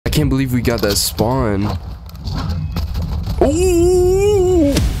can't believe we got that spawn.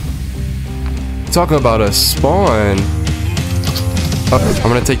 Ooh! Talk about a spawn. I'm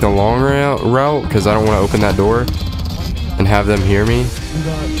gonna take the long route because I don't want to open that door and have them hear me.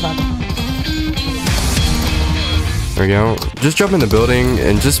 There we go. Just jump in the building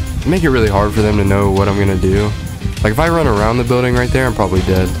and just make it really hard for them to know what I'm gonna do. Like if I run around the building right there, I'm probably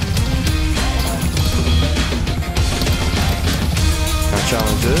dead. Now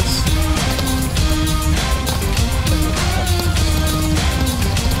challenge this.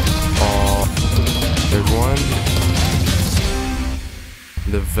 Oh, there's one.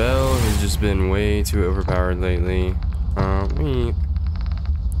 The Vel has just been way too overpowered lately. Me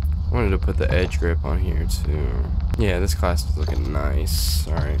wanted to put the edge grip on here too. Yeah, this class is looking nice.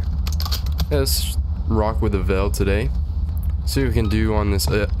 Alright. Let's rock with the Vel today. See what we can do on this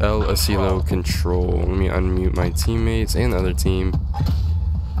El Asilo control. Let me unmute my teammates and the other team.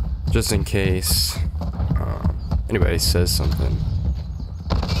 Just in case anybody says something.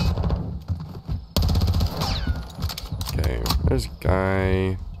 Okay, there's a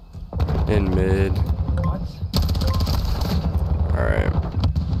guy in mid. Alright.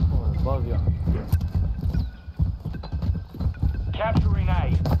 Capturing A.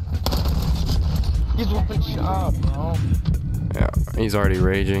 He's one shot, bro. Yeah, he's already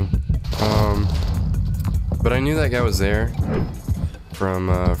raging. But I knew that guy was there from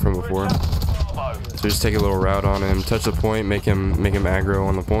before. So just take a little route on him, touch the point, make him aggro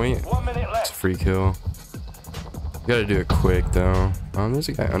on the point. It's a free kill. Gotta do it quick though. There's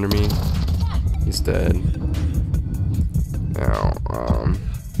a guy under me. He's dead. Now,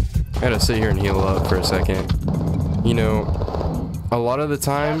 I gotta sit here and heal up for a second. You know, a lot of the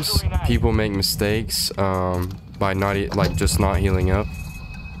times people make mistakes by just not healing up.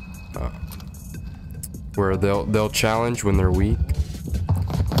 Where they'll challenge when they're weak,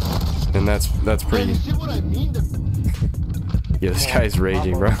 and that's pretty. Yeah, this guy's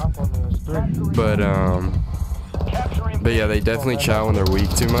raging, bro. But yeah, they definitely chow when they're weak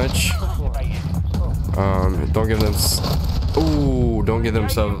too much. Don't give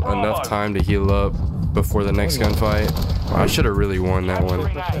themselves enough time to heal up before the next gunfight. I should have really won that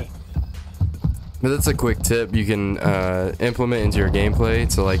one. But that's a quick tip you can implement into your gameplay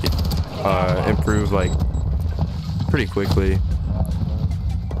to like improve like pretty quickly.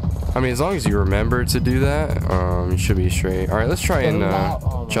 I mean, as long as you remember to do that, you should be straight. All right, let's try and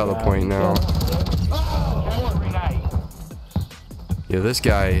chow the point now. Yeah, this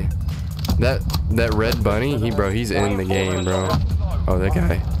guy, that red bunny, he's in the game, bro. Oh, that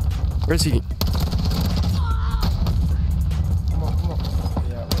guy. Where's he?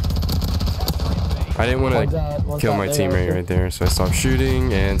 I didn't want to kill my teammate right there, so I stopped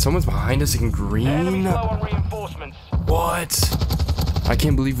shooting, and someone's behind us in green. What? I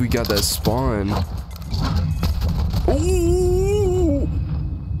can't believe we got that spawn. Ooh!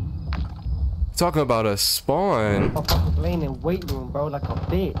 Talking about a spawn. I'm laying in weight room, bro, like a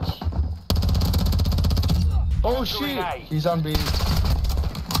bitch. Oh shit! He's on B.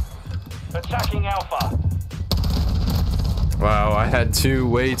 Attacking Alpha. Wow, I had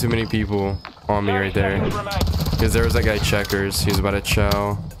way too many people on me right there. Because there was that guy Checkers. He was about to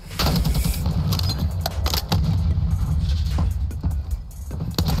chow.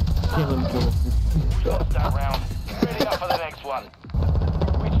 Lost that round. Ready up for the next one.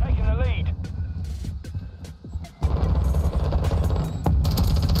 We're taking the lead.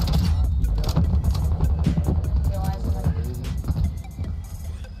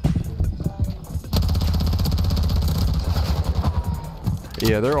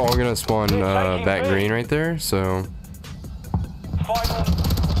 Yeah, they're all gonna spawn back green right there, so.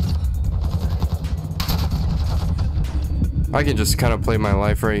 I can just kind of play my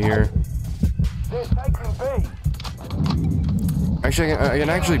life right here. Actually, I can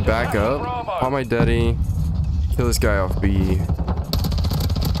actually back up, pop my daddy, kill this guy off B.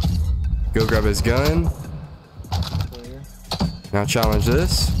 Go grab his gun. Now challenge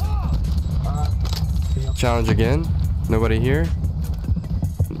this. Challenge again. Nobody here.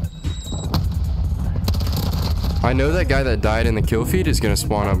 I know that guy that died in the kill feed is gonna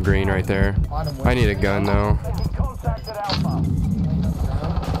spawn up green right there. I need a gun though.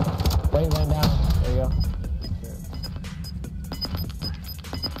 Wait right now. There you go.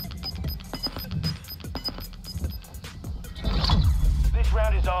 This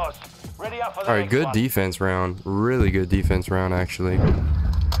round is ours. Ready up for the All right, next good one. defense round. Really good defense round, actually.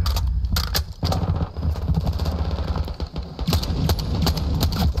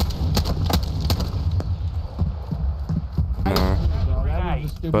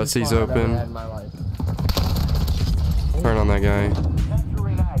 Butsy's open. Turn on that guy.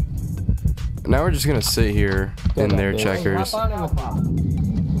 now we're just gonna sit here in their checkers.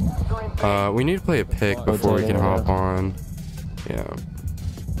 We need to play a pick before we can hop on. Yeah.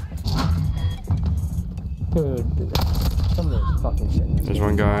 Dude, some of this fucking shit. There's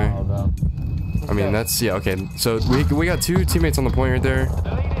one guy. I mean, that's, yeah, okay. So we got 2 teammates on the point right there.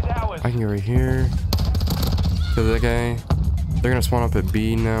 The lead is ours. I can go right here. Kill that guy. They're gonna spawn up at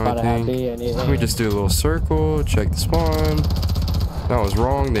B now, I think. Let me just do a little circle, check the spawn. That was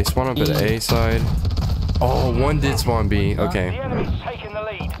wrong. They spawn up at the A side. Oh, one did spawn B. Okay. The enemy's taking the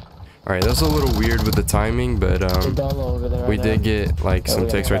lead. Alright, that was a little weird with the timing, but we did get like some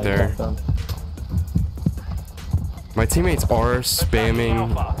ticks right there. My teammates are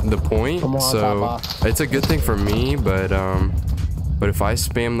spamming the point, so it's a good thing for me, but if I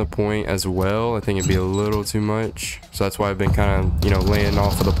spam the point as well, I think it'd be a little too much. So that's why I've been kind of, you know, laying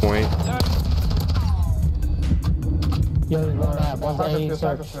off of the point.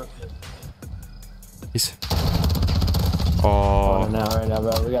 He's... Oh. Right now,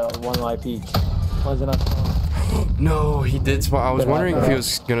 bro. We got 1 life each. One's enough. No, he did spawn. I was wondering if he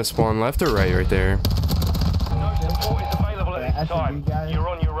was gonna spawn left or right there. No support is available at this time. You're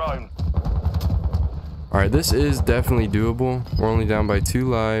on your own. Alright, this is definitely doable. We're only down by 2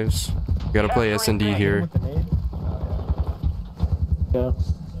 lives. We gotta play S&D here. Yeah.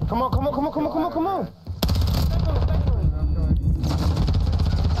 Come on, come on, come on, come on, come on, come on.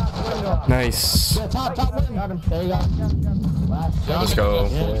 Nice. Top, got him. There you go. Let's go.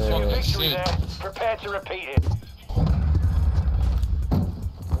 Victory there. Prepare to repeat it.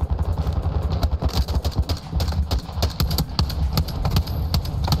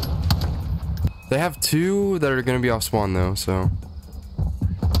 They have 2 that are gonna be off spawn though, so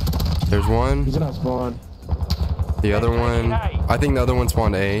there's one. He's not spawn. The other one, I think the other one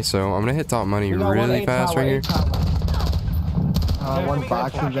spawned A, so I'm gonna hit top money really fast right here. One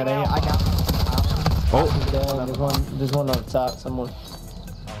box is at A. I got. Oh, there's one on top. Someone.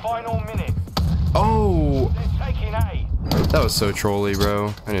 Final minute. oh, They're taking A. that was so trolly,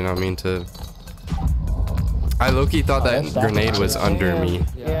 bro. I did not mean to. I low-key thought that grenade was under me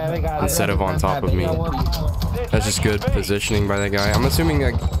Yeah, they got instead of on top of me. That's just good positioning by that guy. I'm assuming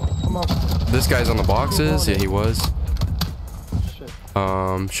that this guy's on the boxes. Yeah, he was.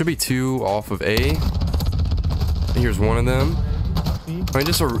 Should be 2 off of A. Here's one of them. I mean,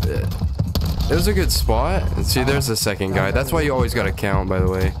 it was a good spot. See, there's the second guy. That's why you always gotta count, by the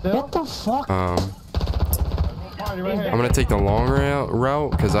way. What the fuck? I'm gonna take the long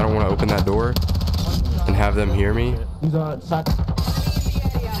route because I don't want to open that door and have them hear me. There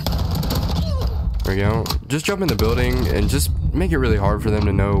we go. Just jump in the building and just make it really hard for them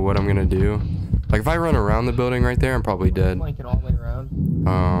to know what I'm gonna do. Like if I run around the building right there, I'm probably dead.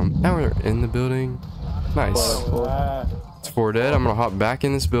 Now we're in the building. Nice. It's 4 dead. I'm gonna hop back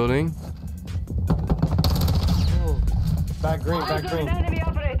in this building. Back green.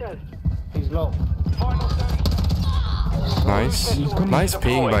 He's low. Nice. Nice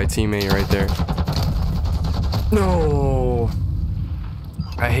ping by teammate right there. No.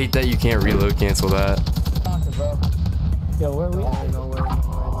 I hate that you can't reload cancel that. Yo, where we at?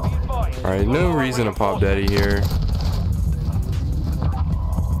 Alright, no reason to pop daddy here.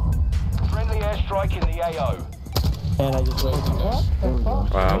 Friendly airstrike in the AO. And I just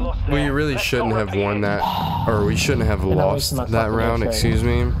Wow. We really shouldn't have won that, or we shouldn't have lost that round, excuse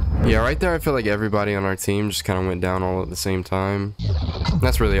me. Yeah, right there I feel like everybody on our team just kind of went down all at the same time.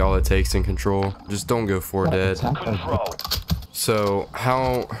 That's really all it takes in control. Just don't go 4 dead. Control. So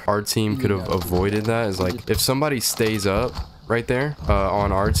how our team could have avoided that is like if somebody stays up right there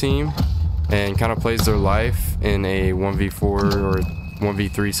on our team and kind of plays their life in a 1v4 or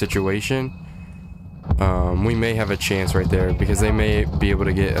 1v3 situation, we may have a chance right there because they may be able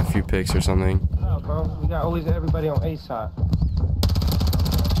to get a few picks or something. No, bro. We got always everybody on A side.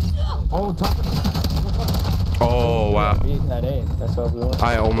 Oh, top. Oh, wow. That's what we want.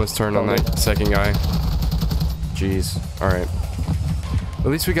 I almost turned on that second guy. Jeez. Alright. At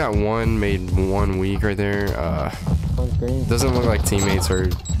least we got one, made 1 week right there. Doesn't look like teammates are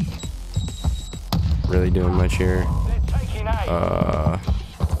really doing much here.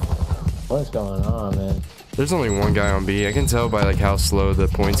 What's going on, man? There's only 1 guy on B. I can tell by like how slow the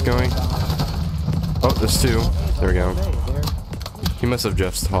point's going. Oh, there's 2. There we go. He must have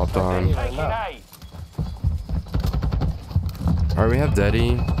just hopped on. Alright, we have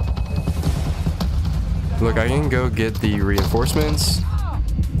Deddy. Look, I can go get the reinforcements.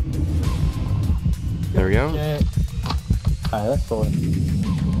 There we go. Alright, let's go.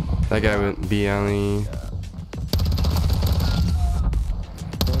 That guy went B alley.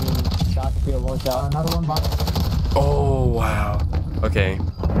 Shot field, 1 shot. Another one box. Oh, wow. Okay.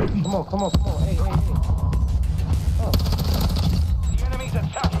 Come on, come on, come on. Hey, hey, hey. Oh. The enemy's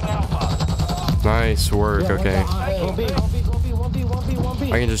attacking Alpha. Nice work. Yeah, Okay. Go B, go B, go B, 1B, 1B,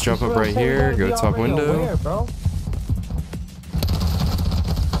 1B. I can just jump up right here, go top window. Where, bro?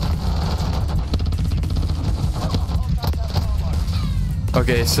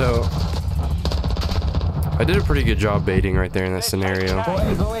 Okay, so I did a pretty good job baiting right there in that scenario. Go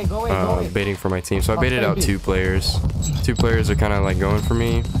A, go A, go A, go A. Baiting for my team. So I baited out 2 players. 2 players are kind of like going for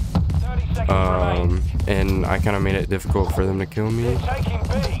me. 30 seconds remain. And I kind of made it difficult for them to kill me. Taking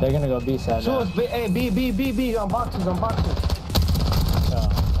B. They're gonna go B side now. Hey, B, B, B, B, on boxes, on boxes.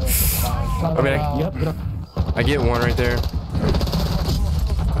 I mean, I get one right there.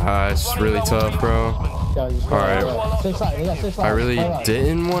 It's really tough, bro. Alright. I really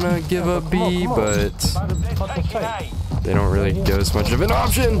didn't want to give up B, but they don't really give us much of an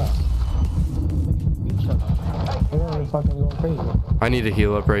option. I need to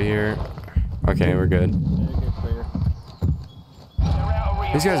heal up right here. Okay, we're good.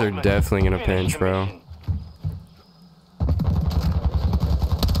 These guys are definitely gonna pinch, bro.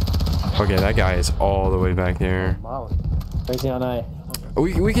 Okay, that guy is all the way back there.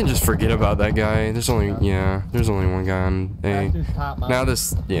 We can just forget about that guy. There's only one guy on A. Now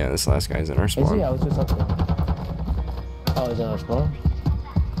this last guy's in our spawn. I was just up there. Oh, he's in our spawn.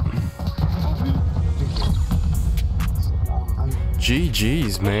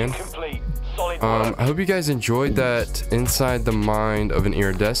 GG's, man. I hope you guys enjoyed that Inside the Mind of an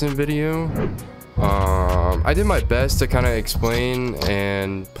Iridescent video. I did my best to kind of explain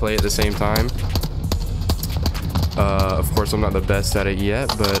and play at the same time. Of course, I'm not the best at it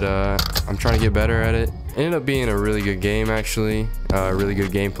yet, but I'm trying to get better at it. Ended up being a really good game, actually. Really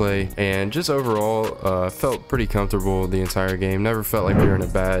good gameplay, and just overall felt pretty comfortable the entire game. Never felt like we were in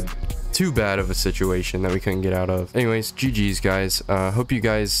a too bad of a situation that we couldn't get out of. Anyways, GG's, guys. Hope you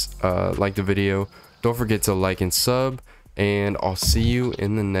guys liked the video. Don't forget to like and sub, and I'll see you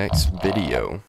in the next video.